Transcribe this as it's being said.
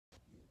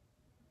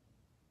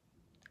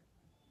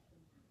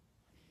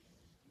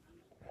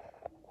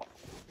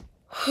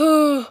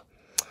I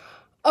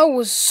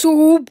was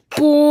so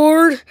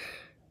bored.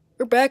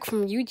 We're back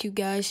from YouTube,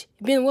 guys.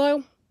 It's been a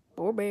while,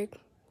 but we're back.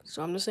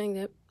 So I'm just saying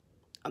that.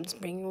 I'm just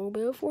bringing a little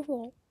bit of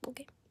football.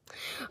 Okay.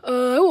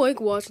 I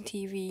like watching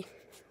TV.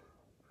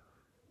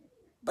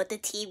 But the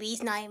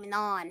TV's not even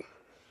on.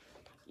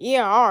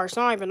 Yeah, it's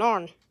not even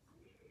on.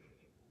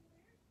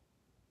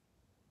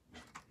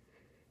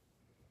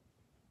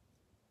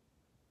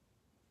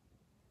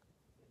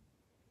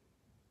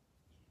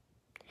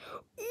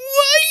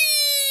 Why?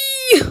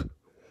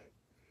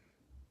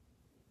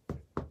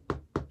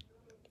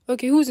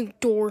 Okay, who's in the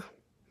door?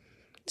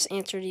 Just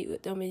answer you.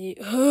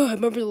 I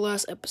remember the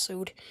last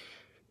episode.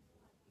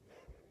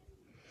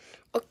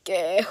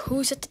 Okay,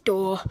 who's at the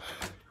door?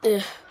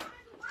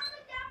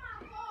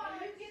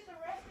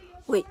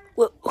 Wait,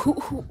 what?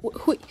 Who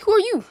are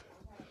you?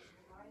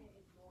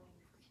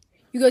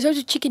 You guys have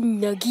the chicken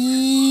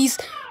nuggies.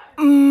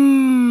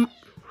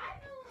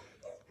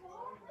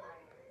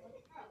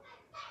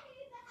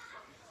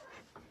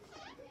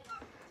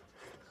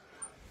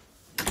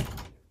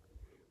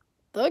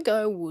 That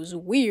guy was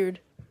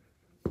weird.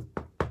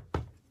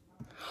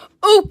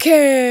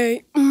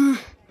 Okay.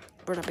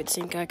 We're not the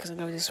same guy because I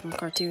know this from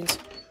cartoons.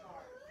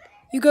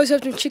 You guys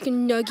have some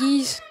chicken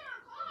nuggies?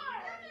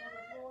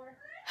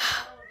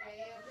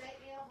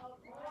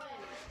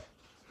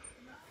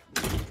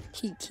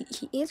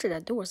 He answered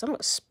that door, so I'm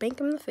gonna spank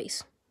him in the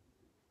face.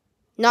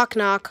 Knock,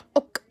 knock.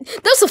 Oh,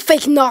 that's a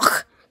fake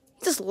knock.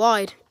 He just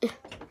lied.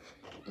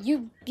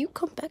 You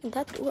come back in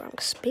that door, I'm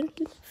gonna spank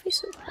you in the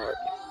face so hard.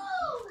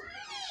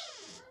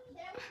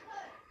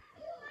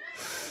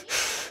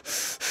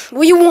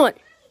 What do you want?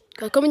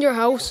 Can I come in your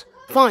house?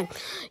 Fine.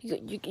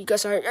 You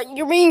guys are...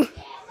 You're mean.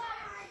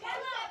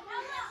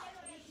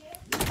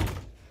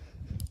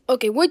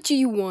 Okay, what do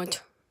you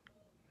want?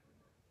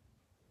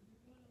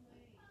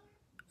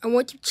 I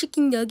want your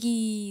chicken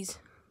nuggies.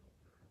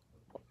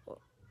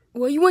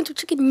 Well, you want your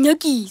chicken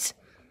nuggies?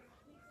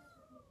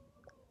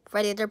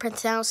 Friday the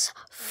 13th house,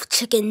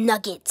 chicken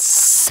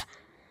nuggets.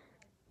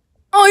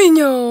 I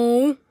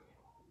know.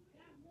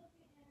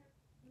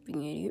 Being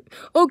an idiot.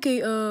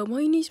 Okay, why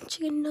you need some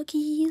chicken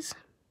nuggies?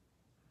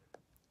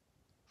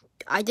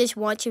 I just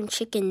want some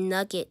chicken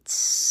nuggets.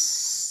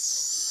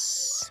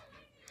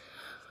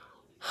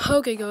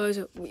 Okay, guys,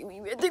 I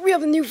think we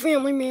have a new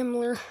family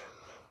member.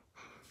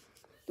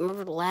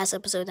 Remember the last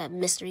episode, that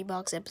mystery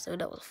box episode?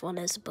 That was a fun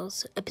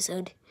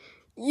episode.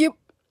 Yep.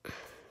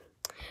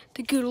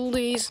 The good old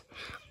days.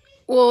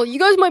 Well, you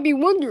guys might be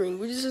wondering,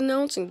 we're just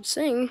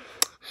saying.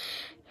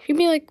 You'd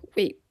be like,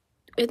 wait,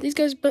 these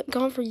guys been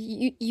gone for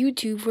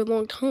YouTube for a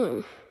long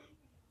time.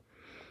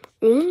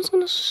 Well, I was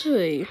gonna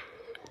say,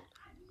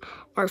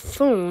 our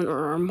phone,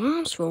 or our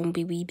mom's phone,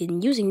 we've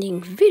been using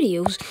these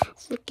videos,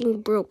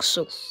 freaking broke,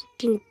 so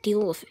freaking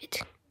deal with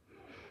it.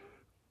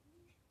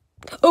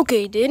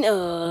 Okay, then,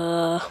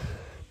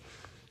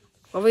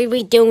 what will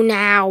we do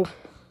now?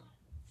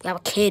 We have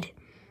a kid.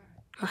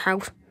 A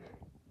house.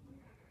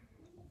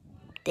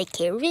 Take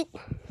care of it?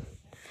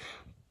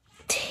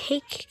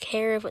 Take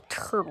care of a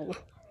turtle.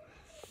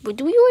 But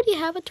do we already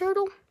have a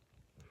turtle?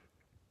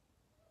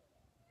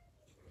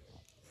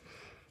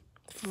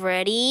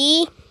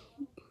 Freddy?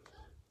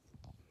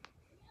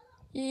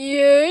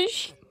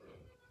 Yes?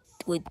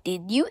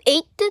 Did you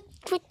eat the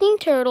freaking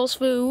turtle's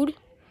food?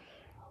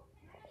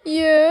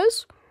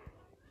 Yes.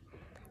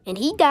 And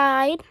he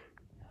died?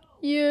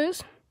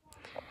 Yes.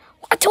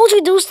 I told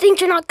you those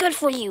things are not good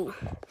for you.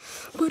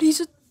 But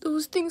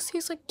those things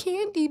taste like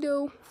candy,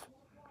 though.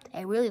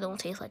 They really don't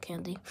taste like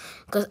candy.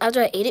 Because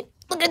after I ate it,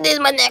 look at this,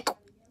 my neck.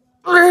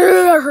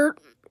 That hurt.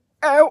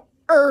 Ow.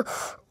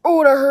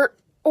 Oh, that hurt.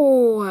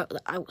 Oh,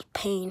 I was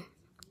pain.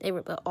 They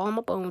ripped out all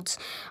my bones.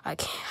 I'll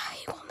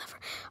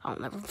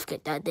never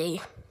forget that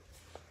day.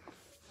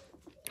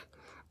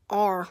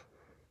 R.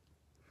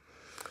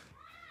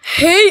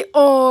 Hey,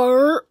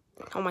 R.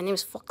 Oh, my name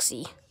is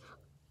Foxy.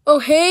 Oh,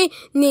 hey,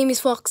 name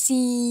is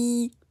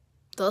Foxy.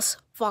 Thus,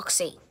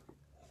 Foxy.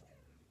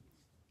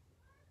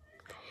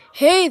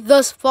 Hey,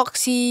 thus,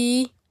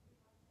 Foxy.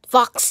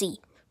 Foxy.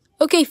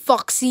 Okay,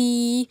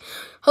 Foxy.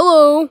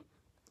 Hello.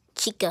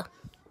 Chica.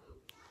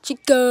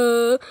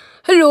 Chica.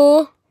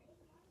 Hello.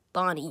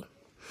 Bonnie.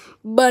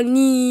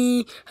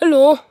 Bunny.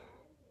 Hello.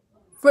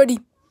 Freddy.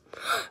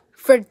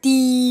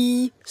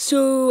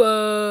 So,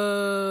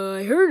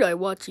 I heard I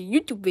watch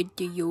YouTube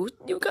videos.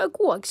 They're kind of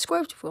cool. I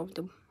subscribe to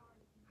them.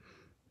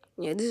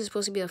 Yeah, this is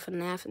supposed to be a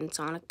FNAF and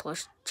Sonic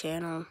Plush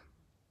channel.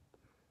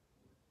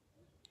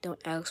 Don't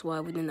ask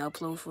why we didn't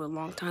upload for a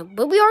long time.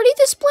 But we already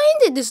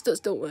displayed it.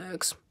 Don't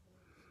ask.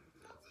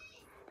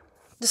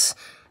 Just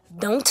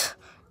don't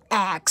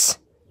ask.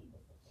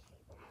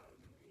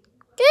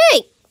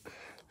 Hey!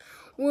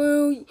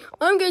 Well,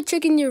 I'm gonna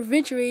check in your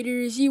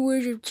refrigerator to see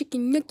where's your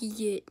chicken nugget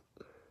yet.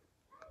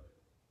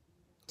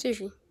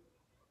 Seriously.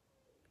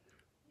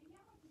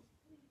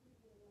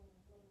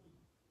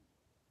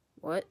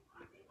 What?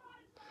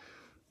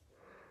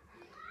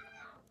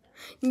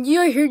 Yeah,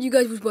 I heard you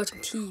guys was watching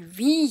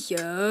TV,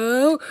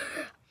 yo.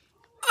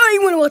 I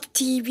wanna watch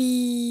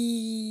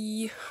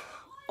TV.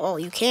 Oh,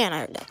 you can.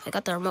 I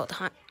got the remote.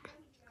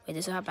 Wait,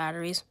 does it have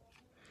batteries?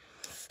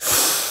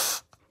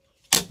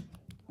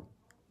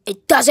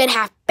 It doesn't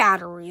have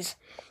batteries.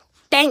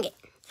 Dang it.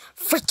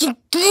 Freaking.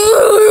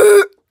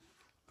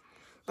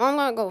 I'm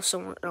gonna go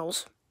somewhere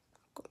else.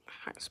 Go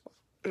high spot.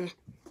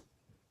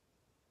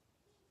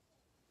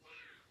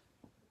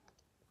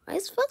 Why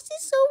is Foxy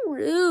so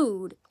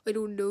rude? I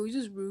don't know. He's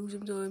just rude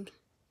sometimes.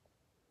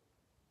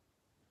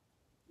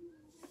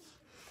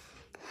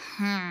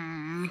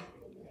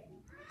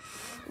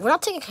 We're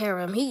not taking care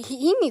of him.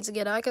 He needs to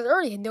get out because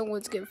already no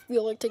one's gonna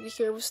feel like taking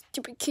care of a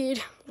stupid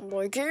kid. I'm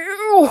like,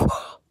 ew!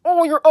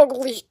 Oh, you're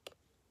ugly.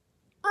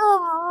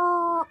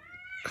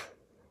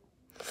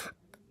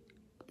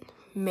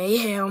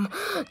 Mayhem,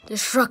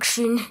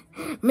 destruction,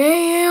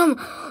 mayhem,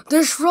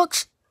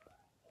 destruction.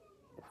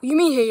 What do you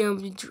mean,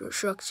 mayhem,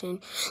 destruction?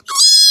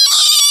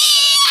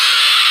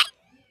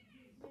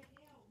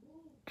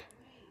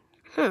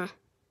 I'm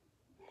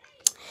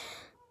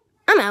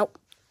out.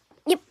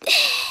 Yep.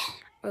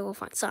 We will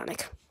find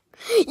Sonic.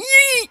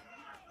 Yeet!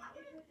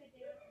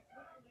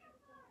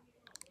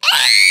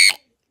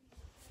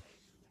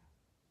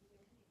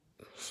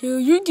 So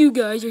you two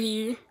guys are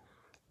here.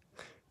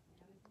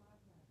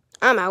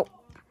 I'm out.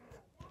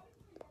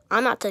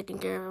 I'm not taking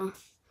care of him.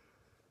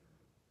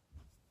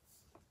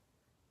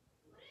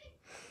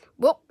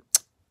 Well,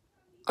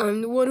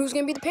 I'm the one who's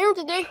gonna be the parent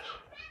today.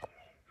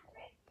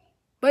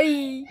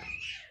 Bye.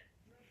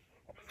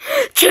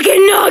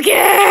 Chicken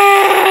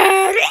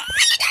nugget!